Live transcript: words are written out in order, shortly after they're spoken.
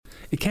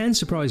It can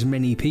surprise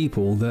many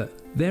people that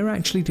they're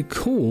actually the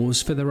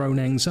cause for their own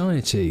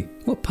anxiety.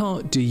 What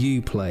part do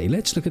you play?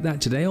 Let's look at that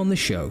today on the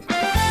show.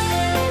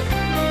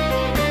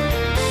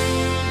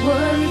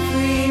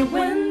 Worry-Free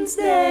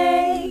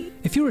Wednesday.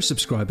 If you're a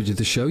subscriber to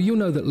the show, you'll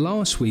know that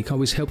last week I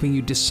was helping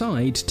you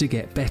decide to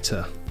get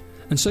better.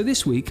 And so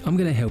this week, I'm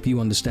going to help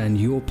you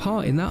understand your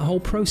part in that whole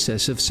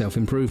process of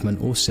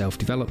self-improvement or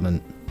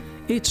self-development.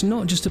 It's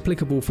not just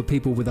applicable for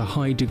people with a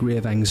high degree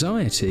of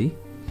anxiety.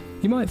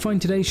 You might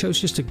find today's show's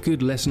just a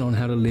good lesson on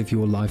how to live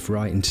your life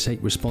right and to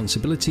take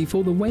responsibility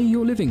for the way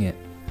you're living it.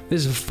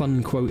 There's a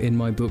fun quote in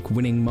my book,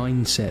 Winning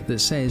Mindset, that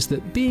says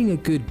that being a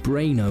good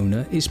brain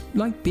owner is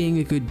like being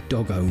a good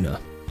dog owner.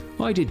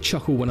 I did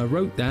chuckle when I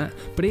wrote that,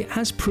 but it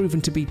has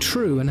proven to be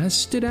true and has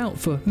stood out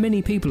for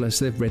many people as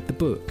they've read the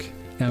book.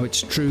 Now,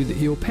 it's true that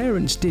your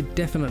parents did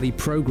definitely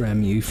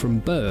program you from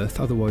birth,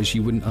 otherwise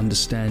you wouldn't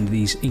understand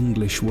these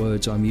English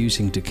words I'm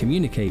using to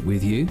communicate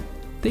with you.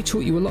 They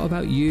taught you a lot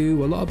about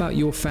you, a lot about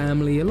your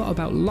family, a lot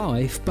about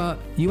life, but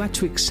you had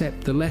to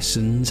accept the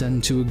lessons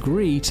and to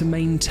agree to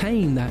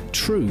maintain that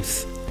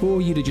truth,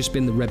 or you'd have just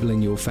been the rebel in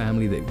your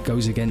family that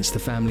goes against the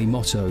family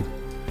motto.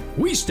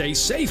 We stay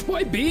safe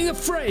by being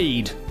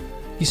afraid!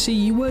 You see,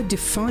 you were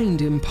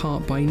defined in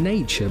part by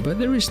nature, but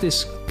there is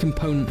this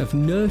component of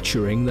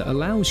nurturing that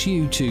allows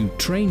you to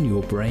train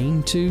your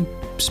brain to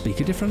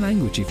speak a different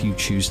language if you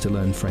choose to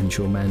learn French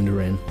or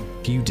Mandarin.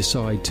 If you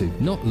decide to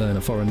not learn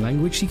a foreign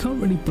language, you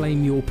can't really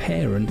blame your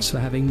parents for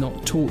having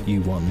not taught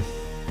you one.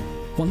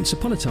 Once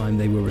upon a time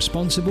they were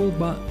responsible,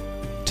 but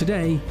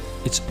today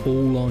it's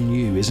all on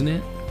you, isn't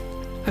it?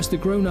 As the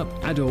grown-up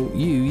adult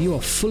you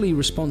are fully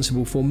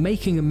responsible for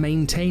making and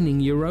maintaining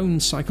your own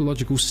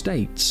psychological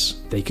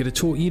states. They could have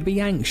taught you to be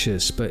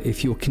anxious, but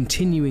if you're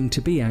continuing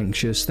to be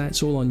anxious,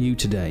 that's all on you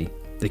today.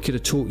 They could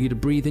have taught you to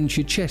breathe into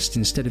your chest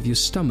instead of your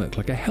stomach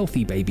like a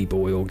healthy baby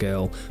boy or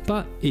girl,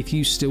 but if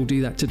you still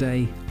do that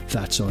today,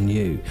 that's on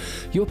you.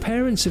 Your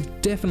parents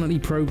have definitely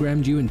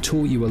programmed you and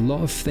taught you a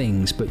lot of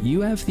things, but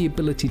you have the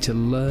ability to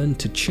learn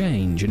to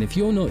change, and if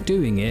you're not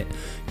doing it,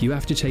 you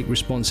have to take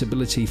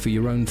responsibility for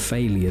your own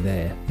failure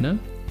there, no?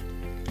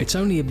 It's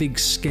only a big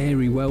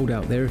scary world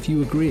out there if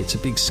you agree it's a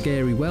big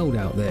scary world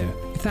out there.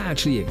 If that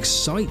actually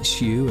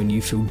excites you and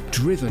you feel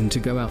driven to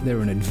go out there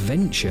and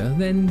adventure,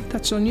 then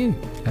that's on you,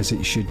 as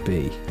it should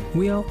be.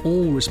 We are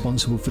all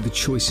responsible for the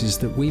choices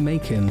that we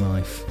make in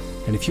life.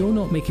 And if you're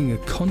not making a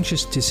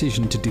conscious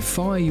decision to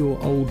defy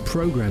your old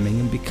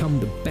programming and become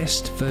the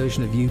best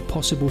version of you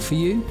possible for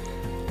you,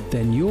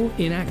 then your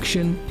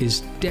inaction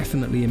is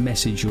definitely a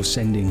message you're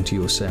sending to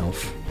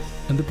yourself.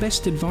 And the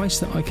best advice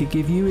that I could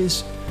give you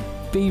is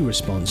be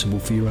responsible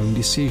for your own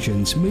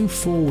decisions. Move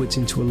forwards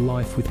into a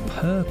life with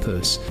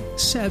purpose.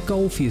 Set a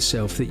goal for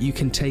yourself that you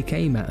can take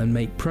aim at and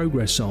make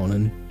progress on,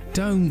 and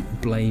don't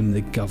blame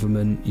the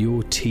government,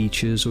 your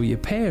teachers or your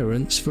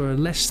parents for a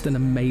less than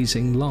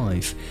amazing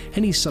life.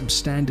 Any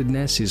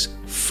substandardness is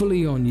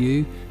fully on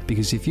you,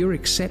 because if you're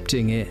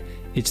accepting it,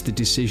 it's the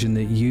decision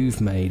that you've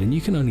made and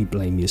you can only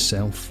blame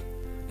yourself.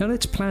 Now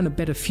let's plan a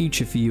better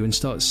future for you and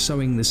start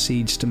sowing the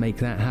seeds to make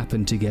that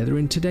happen together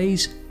in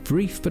today's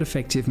brief but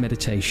effective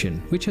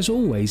meditation, which as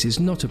always is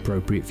not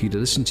appropriate for you to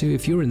listen to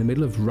if you're in the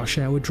middle of rush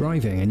hour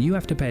driving and you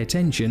have to pay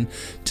attention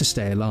to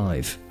stay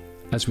alive.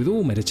 As with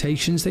all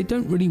meditations, they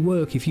don't really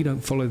work if you don't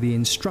follow the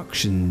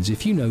instructions.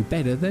 If you know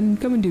better, then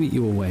go and do it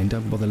your way and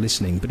don't bother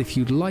listening. But if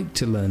you'd like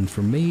to learn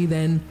from me,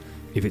 then,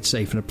 if it's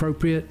safe and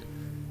appropriate,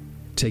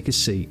 take a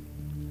seat.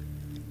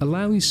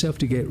 Allow yourself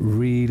to get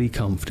really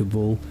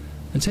comfortable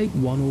and take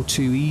 1 or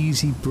 2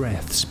 easy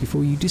breaths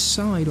before you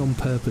decide on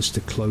purpose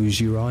to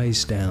close your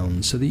eyes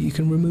down so that you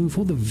can remove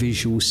all the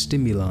visual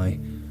stimuli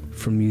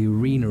from the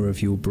arena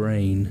of your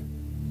brain.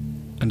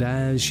 And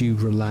as you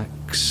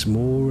relax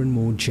more and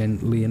more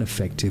gently and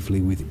effectively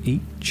with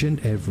each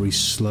and every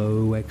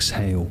slow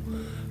exhale,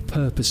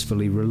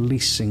 purposefully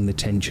releasing the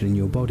tension in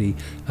your body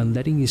and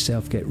letting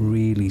yourself get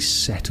really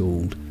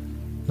settled,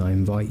 I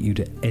invite you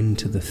to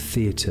enter the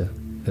theatre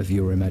of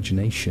your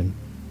imagination.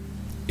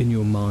 In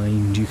your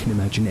mind, you can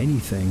imagine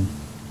anything.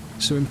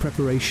 So in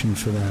preparation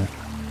for that,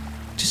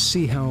 just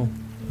see how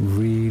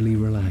really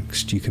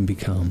relaxed you can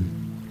become.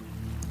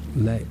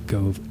 Let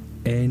go of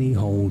any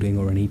holding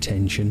or any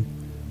tension.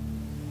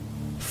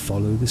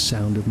 Follow the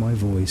sound of my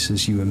voice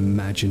as you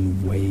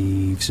imagine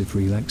waves of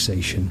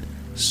relaxation,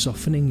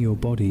 softening your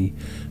body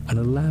and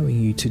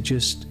allowing you to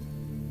just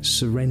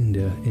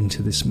surrender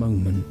into this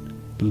moment,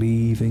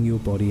 leaving your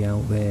body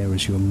out there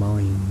as your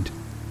mind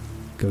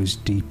goes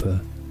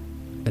deeper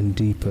and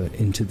deeper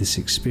into this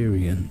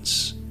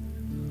experience.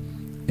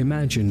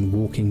 Imagine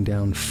walking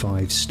down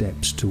 5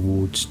 steps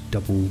towards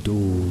double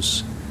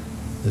doors.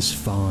 There's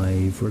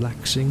 5,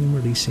 relaxing and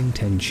releasing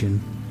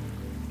tension.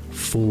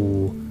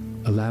 4,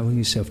 allowing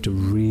yourself to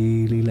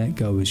really let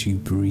go as you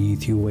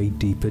breathe your way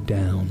deeper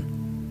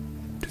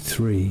down.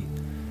 3,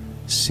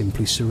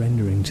 simply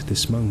surrendering to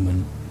this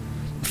moment,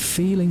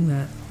 feeling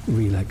that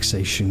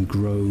relaxation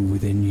grow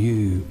within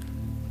you.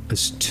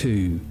 As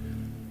 2,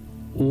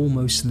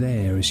 almost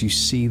there as you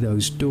see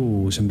those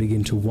doors and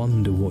begin to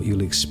wonder what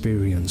you'll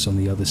experience on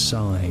the other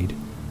side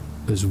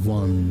as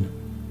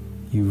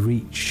you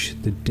reach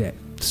the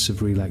depths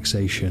of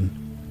relaxation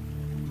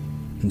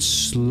and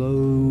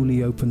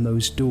slowly open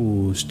those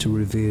doors to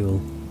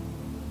reveal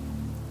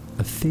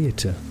a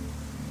theatre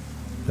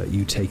that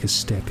you take a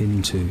step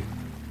into,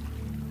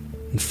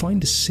 and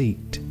find a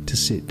seat to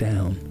sit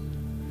down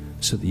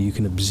so that you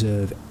can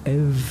observe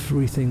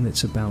everything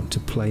that's about to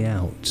play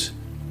out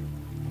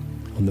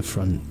on the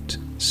front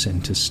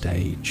centre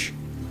stage.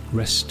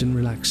 Rest and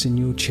relax in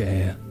your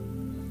chair,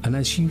 and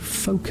as you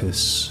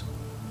focus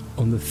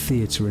on the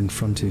theatre in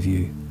front of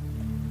you,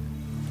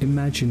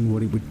 imagine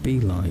what it would be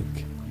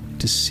like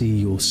to see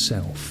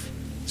yourself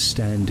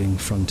standing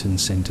front and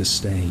centre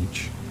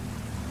stage.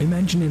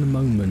 Imagine in a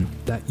moment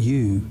that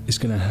you is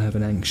going to have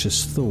an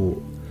anxious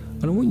thought,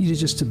 and I want you to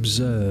just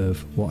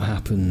observe what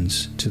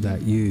happens to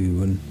that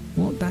you and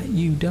what that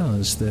you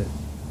does that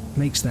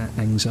makes that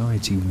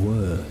anxiety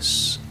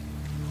worse.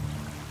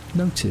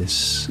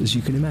 Notice, as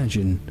you can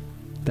imagine,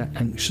 that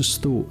anxious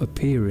thought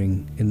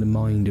appearing in the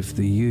mind of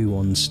the you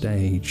on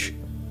stage.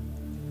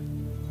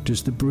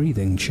 Does the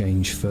breathing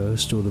change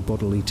first, or the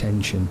bodily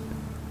tension?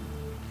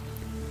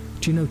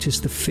 Do you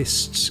notice the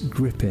fists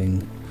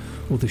gripping,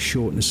 or the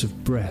shortness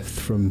of breath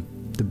from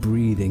the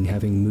breathing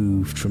having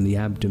moved from the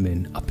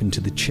abdomen up into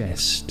the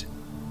chest?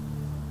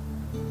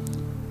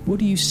 What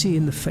do you see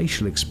in the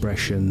facial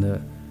expression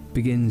that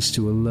begins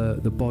to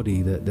alert the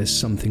body that there's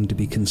something to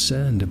be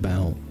concerned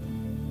about?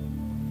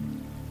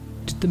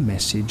 Did the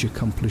message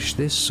accomplish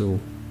this, or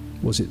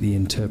was it the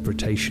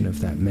interpretation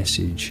of that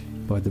message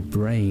by the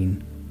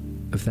brain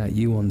of that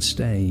you on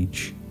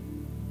stage?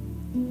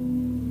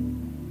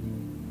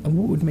 And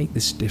what would make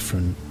this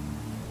different?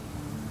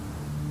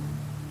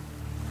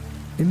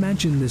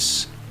 Imagine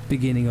this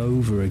beginning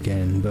over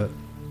again, but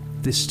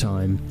this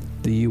time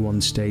the you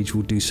on stage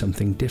will do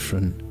something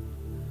different.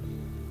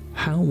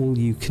 How will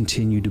you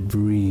continue to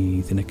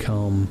breathe in a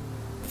calm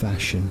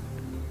fashion?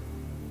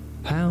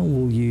 How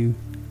will you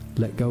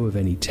let go of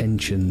any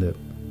tension that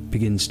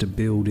begins to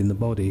build in the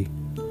body?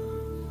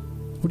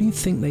 What do you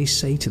think they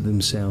say to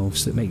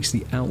themselves that makes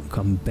the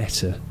outcome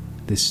better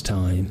this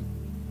time?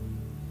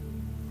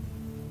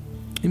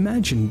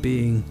 Imagine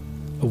being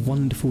a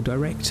wonderful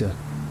director,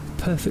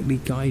 perfectly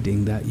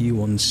guiding that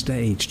you on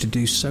stage to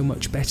do so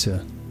much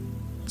better,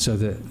 so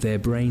that their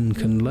brain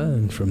can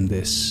learn from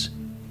this.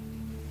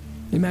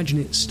 Imagine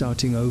it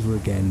starting over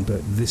again,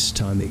 but this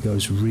time it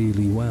goes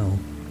really well.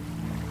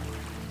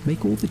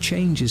 Make all the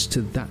changes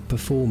to that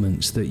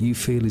performance that you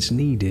feel is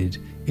needed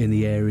in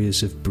the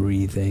areas of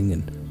breathing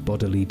and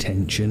bodily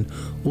tension,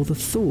 or the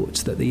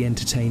thoughts that they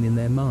entertain in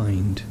their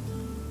mind.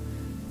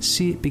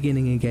 See it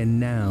beginning again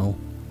now.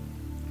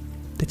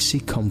 Let's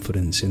see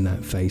confidence in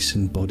that face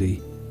and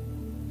body.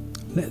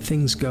 Let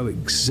things go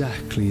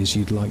exactly as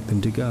you'd like them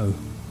to go.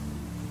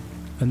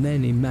 And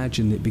then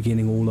imagine it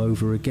beginning all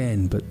over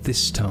again, but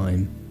this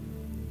time,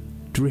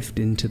 drift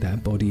into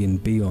that body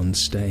and be on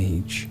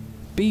stage.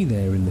 Be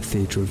there in the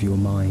theatre of your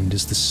mind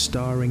as the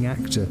starring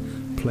actor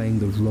playing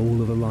the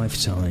role of a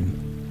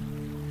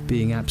lifetime,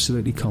 being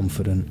absolutely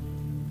confident,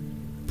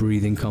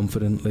 breathing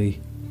confidently,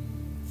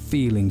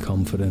 feeling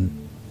confident,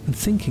 and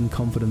thinking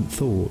confident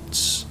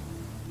thoughts.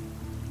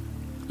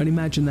 And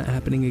imagine that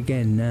happening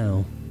again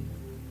now.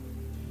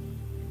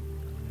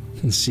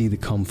 And see the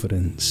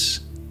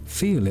confidence.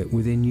 Feel it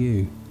within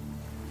you.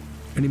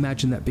 And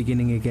imagine that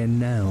beginning again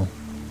now.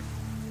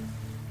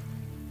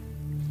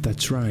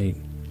 That's right.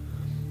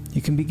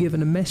 You can be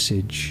given a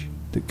message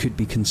that could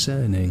be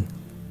concerning,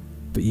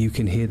 but you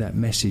can hear that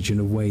message in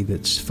a way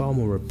that's far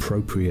more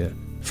appropriate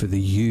for the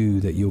you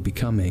that you're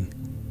becoming.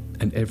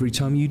 And every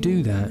time you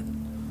do that,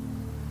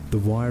 the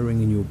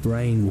wiring in your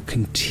brain will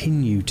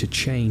continue to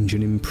change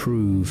and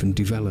improve and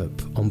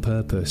develop on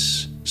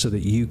purpose so that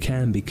you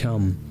can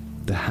become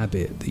the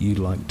habit that you'd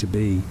like to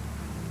be.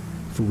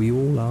 For we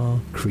all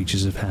are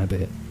creatures of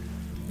habit,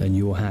 and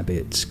your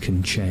habits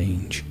can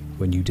change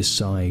when you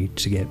decide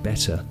to get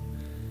better.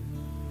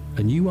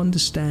 And you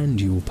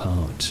understand your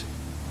part,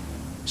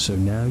 so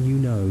now you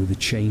know the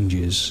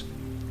changes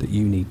that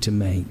you need to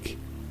make.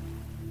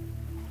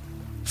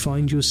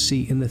 Find your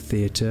seat in the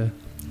theatre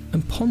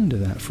and ponder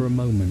that for a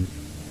moment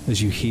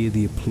as you hear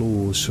the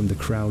applause from the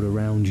crowd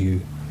around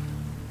you.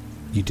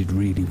 You did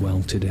really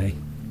well today.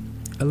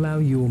 Allow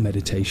your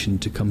meditation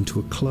to come to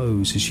a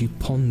close as you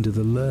ponder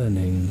the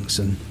learnings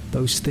and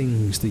those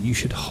things that you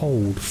should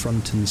hold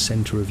front and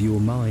centre of your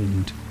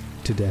mind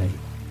today.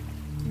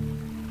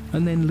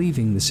 And then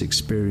leaving this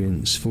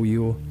experience for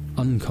your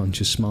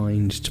unconscious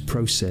mind to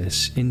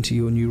process into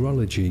your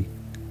neurology.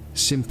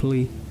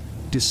 Simply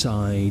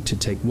decide to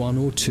take 1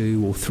 or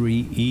 2 or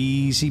 3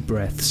 easy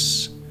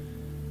breaths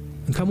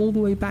and come all the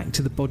way back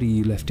to the body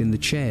you left in the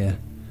chair.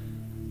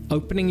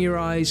 Opening your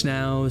eyes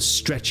now,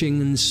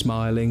 stretching and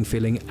smiling,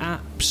 feeling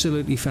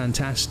absolutely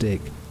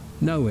fantastic,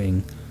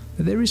 knowing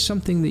that there is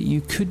something that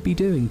you could be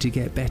doing to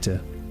get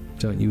better.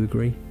 Don't you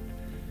agree?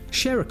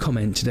 Share a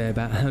comment today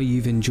about how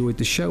you've enjoyed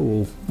the show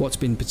or what's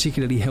been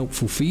particularly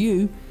helpful for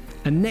you,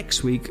 and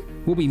next week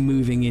We'll be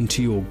moving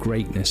into your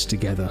greatness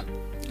together.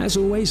 As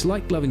always,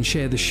 like, love and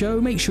share the show.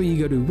 Make sure you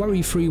go to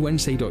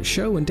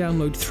worryfreewednesday.show and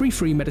download 3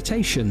 free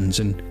meditations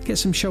and get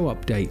some show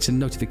updates and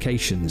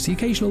notifications, the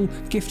occasional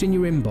gift in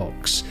your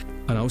inbox.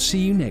 And I'll see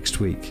you next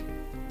week.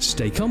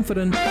 Stay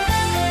confident.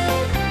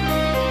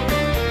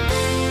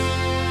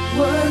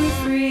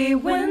 Worry-Free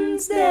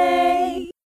Wednesday.